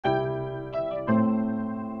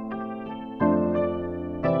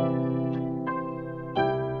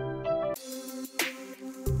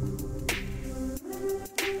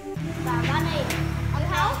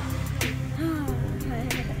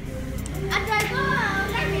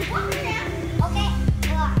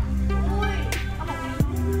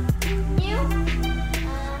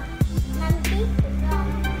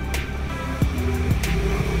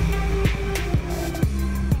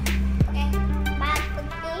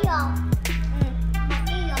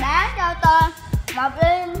một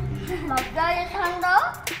ly thân nước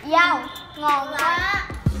dầu ngon quá.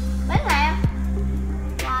 Mấy ngàn?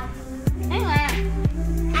 Rồi. Mấy ngàn?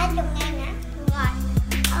 20.000 hả? Rồi.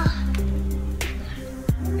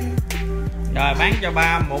 Rồi bán cho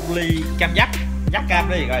ba một ly cam dắt. Dắt cam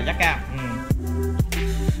đi, rồi dắt cam.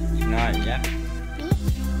 Rồi dắt.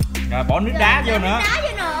 Rồi bỏ nước đá vô nữa.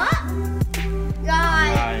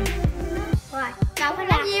 Rồi. Cậu phải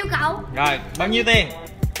bao nhiêu cậu? Rồi bao nhiêu tiền?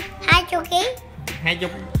 20 kg.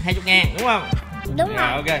 20.000 đúng không? Đúng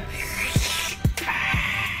rồi. Ok.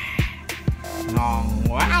 Ngon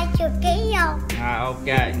quá. 20 kg vô. Rồi ok.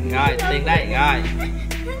 Rồi tiền đây rồi.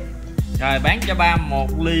 Rồi bán cho ba một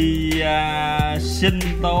ly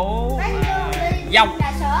sinh tố dâu.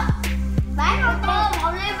 Bán cho cô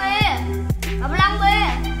một ly bia. 15 bia.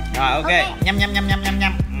 Rồi ok. Nhâm.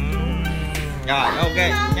 Rồi ok.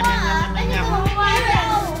 Nhâm. Bán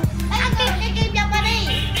cho cái kim dâu qua đi.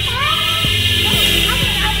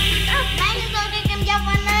 Bán cho tôi cái kim dâu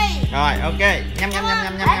qua đi. Rồi ok. Nhâm.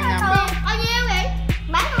 Bao nhiêu vậy?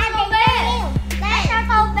 Bán cho cô bia. Bán cho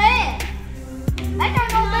cô bia. Bán cho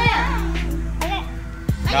cô bia.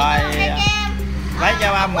 Rồi lấy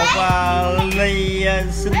cho ba một ly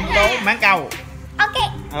sinh tố mãn cầu. Ok.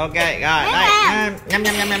 Ok rồi đây. Nhâm.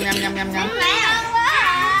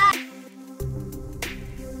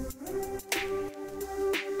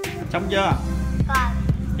 Xong chưa? Rồi.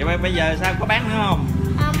 Vậy bây giờ sao có bán nữa không?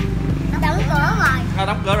 Đóng cửa rồi. Thôi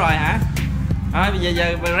đóng cửa rồi hả? Rồi bây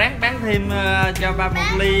giờ ráng bán thêm cho ba một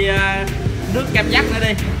ly nước cam dắt nữa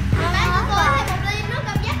đi. Bán cho cô thêm một ly nước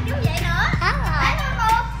cam dắt giống vậy nữa. Hết rồi. Bán cho cô.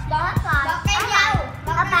 Hết rồi. Bọt cây dâu.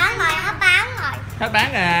 Hết bán rồi. Hết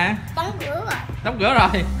bán rồi hả? Đóng cửa rồi. Đóng cửa rồi.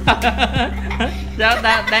 Sao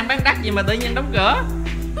ta đang bán đắt gì mà tự nhiên đóng cửa?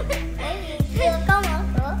 Bởi vì chưa có mở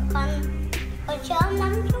cửa, còn sớm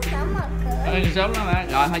lắm chút nữa mở cửa. Sớm lắm hả?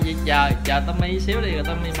 Rồi thôi vậy chờ Tommy xíu đi rồi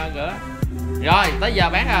Tommy mở cửa. Rồi tới giờ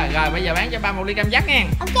bán rồi. Rồi bây giờ bán cho ba một ly cam dắt nha.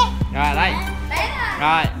 Ok. Rồi đây.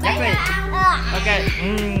 Rồi dắt đi. Ok.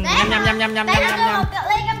 Nhâm. Một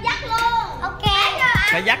ly cam dắt luôn. Ok.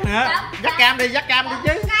 Phải dắt nữa. Dắt cam đi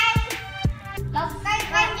chứ. Một cây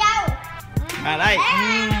cam dâu. Rồi đây.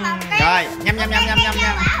 Rồi nhâm.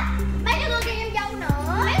 Bán cho tôi cây cam dâu nữa.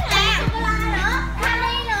 Sô-cô-la nữa.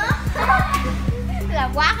 Honey nữa. Là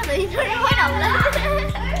quá cái tự nhiên nó khói đầu lên.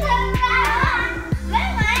 Lấy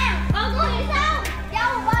mà. Còn cô thì sao?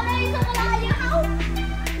 Dâu ba đi sô-cô-la dưa hấu.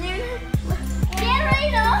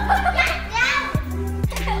 Cherry nữa. Dắt dâu.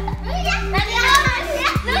 Nước dắt dâu.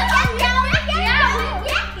 Nước dắt dâu.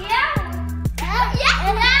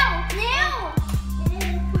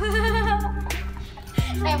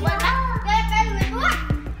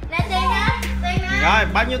 Rồi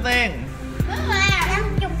bao nhiêu tiền? Đúng là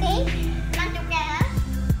 50 kg. 50 ngàn hả?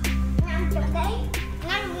 50 kg.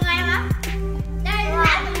 50 ngàn hả? Đây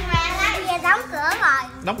 50 ngàn á. Bây giờ đóng cửa rồi.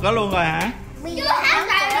 Đóng cửa luôn rồi hả? Bây giờ đóng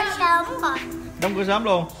cửa sớm rồi. Đóng cửa sớm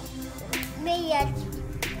luôn. Bây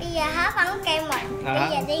giờ hết bắn kem rồi. Bây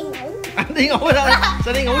giờ đi ngủ. Đi ngủ rồi.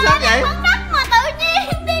 Sao đi ngủ sớm vậy? Không đất mà tự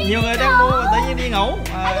nhiên đi. Nhiều người đang mua mà tự nhiên đi ngủ.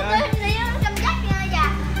 Đi cầm dắt và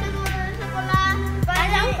sô-cô-la.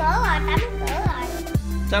 Đóng cửa rồi, đóng cửa rồi.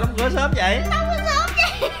 Sao đóng cửa sớm vậy? Đóng cửa sớm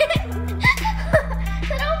vậy.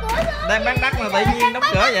 Sao đóng cửa sớm? Đang bán đắt mà tự nhiên đóng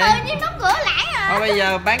cửa vậy? Tự nhiên đóng cửa lại à. Thôi bây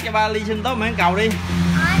giờ bán cho ba ly sinh tố mãn cầu đi.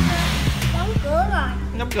 Đóng cửa rồi.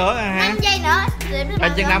 Đóng cửa rồi hả? 5 giây nữa. Rồi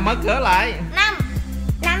chừng nào mở cửa lại? 5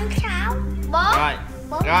 6 4. Rồi.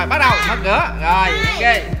 Rồi bắt đầu mở cửa. Rồi ok.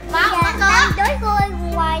 Mở cửa. Đối tôi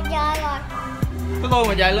ngoài trời rồi. Có tôi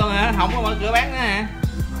mà trời luôn hả? Không có mở cửa bán nữa hả?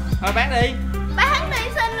 Thôi bán đi. Bán đi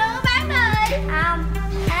xin luôn, bán đi. Không.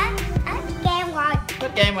 Hết kem rồi. Hết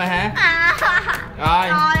kem rồi hả? Rồi.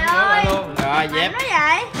 Trời Cửa lại ơi. luôn. Rồi dẹp. Nói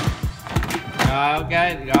vậy. Rồi ok.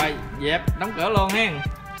 Rồi dẹp đóng cửa luôn hen.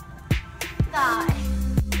 Rồi.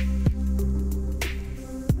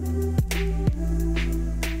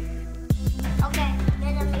 Ok,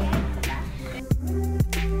 đây là mình.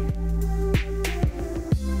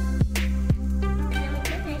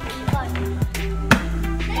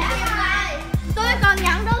 Tôi còn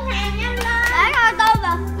nhận đơn hàng nhanh lên. Để coi tôi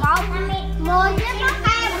vào 10 chiếc bánh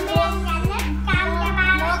kem,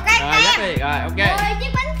 10 cái Rồi dắt kem, đi. Rồi ok. 10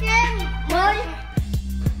 chiếc bánh kem, 10.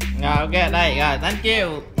 Rồi ok đây rồi thank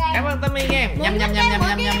you. Cảm ơn Tommy nghe. Nhâm.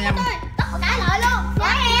 Tất cả lợi luôn.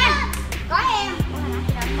 Gói em.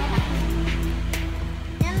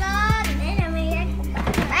 Nhanh lên để làm gì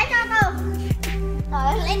bán cho tôi.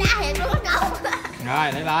 Rồi lấy đá thiệt luôn cậu.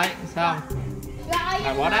 Rồi lấy lại xong.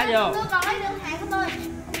 Rồi bỏ đá vô. Tôi còn lấy đơn hàng của tôi.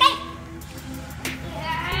 Ok.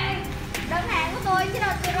 Đơn hàng của tôi chứ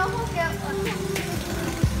đâu tôi đâu có kêu.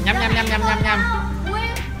 Nhâm. Nguyên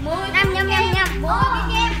Nhâm nhâm nhâm nhâm. Một cái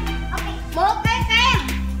kem. Một cái kem.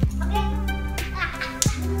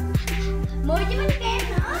 10 cái bánh kem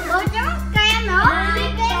nữa. 10 cái bánh kem nữa. 10 ly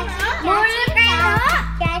kem nữa. 10 ly kem nữa.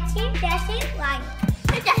 Trà xíu rồi.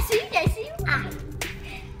 Trà xíu.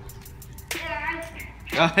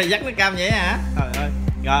 Rồi dắt nước cam vậy hả? Trời ơi.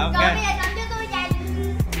 Rồi ok. Rồi bây giờ làm cho tôi trà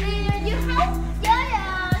dưa hấu với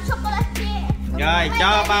sô cô la chia. Rồi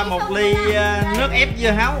cho ba một ly nước ép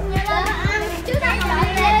dưa hấu.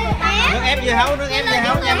 Nước ép dưa hấu, nhanh lên.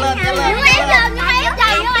 Nước ép vô.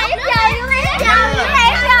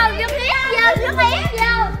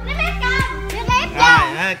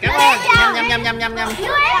 Rồi, cảm ơn. Nhâm.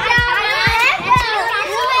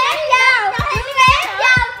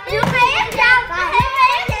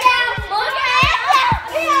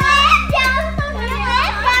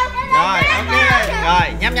 Rồi, ok. Rồi,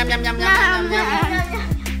 nhâm.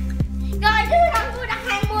 Rồi thứ năm tôi đặt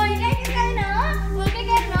hàng 10 cái nữa. 10 cái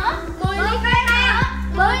kem nữa. 10 ly kem nữa.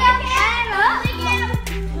 10 ly kem nữa.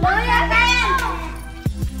 10 ly kem.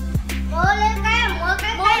 10 ly kem.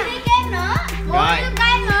 10 ly kem nữa. 10 ly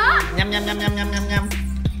kem nữa. Nhâm.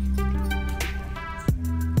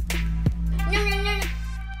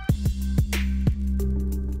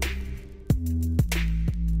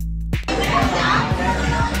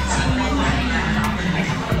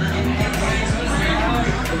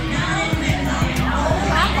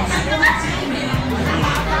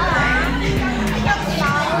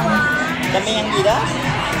 Tommy ăn gì đó?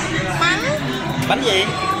 Bánh gì?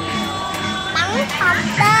 Bánh phồng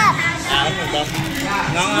tôm. Bánh phồng tôm.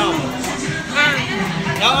 Ngon không?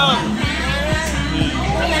 Ngon không?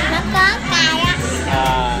 Nó có cay á.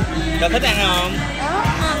 Con thích ăn không?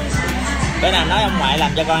 Bữa nào nói ông ngoại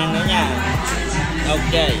làm cho con ăn nữa nha.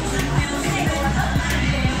 Ok.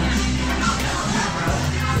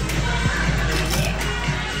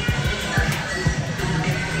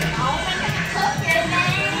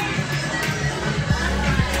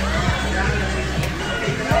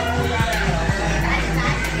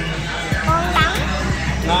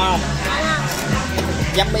 Ngon.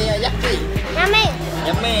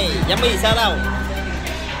 Yummy. Yummy sao đâu?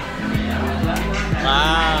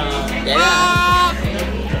 Wow, vậy đó.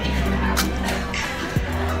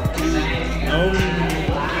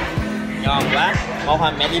 Ngon quá. Một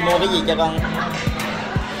hồi mẹ đi mua cái gì cho con?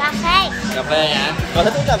 Cà phê. Cà phê hả? Con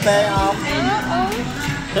thích uống cà phê không?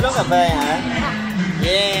 Thích uống cà phê hả?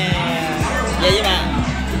 Yeah. Vậy với bà.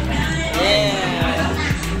 Yeah.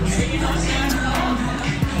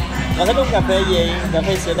 Con thích uống cà phê gì? Cà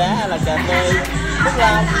phê sữa đá hay là cà phê Phúc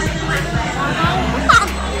Long?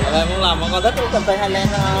 Cà phê Phúc Long. Con thích uống cà phê Highland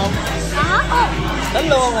không? Thích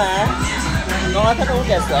luôn hả? Con có thích uống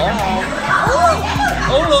trà sữa không?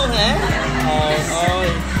 Uống luôn hả? Trời ơi.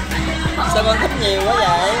 Sao con thích nhiều quá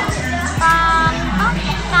vậy?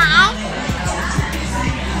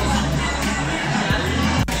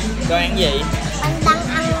 Con ăn gì? Con đang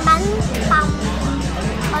ăn bánh phồng.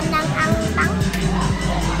 Con đang ăn bánh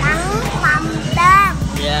phồng tôm.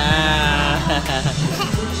 Yeah.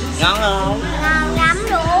 Ngon không? Ngon lắm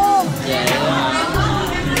luôn. Vậy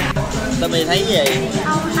Tommy thấy gì?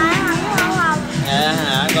 Không thấy không.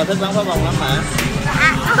 Hả? Con thích bắn pháo bông lắm hả?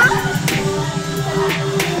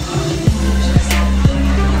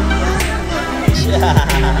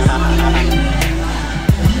 Dạ.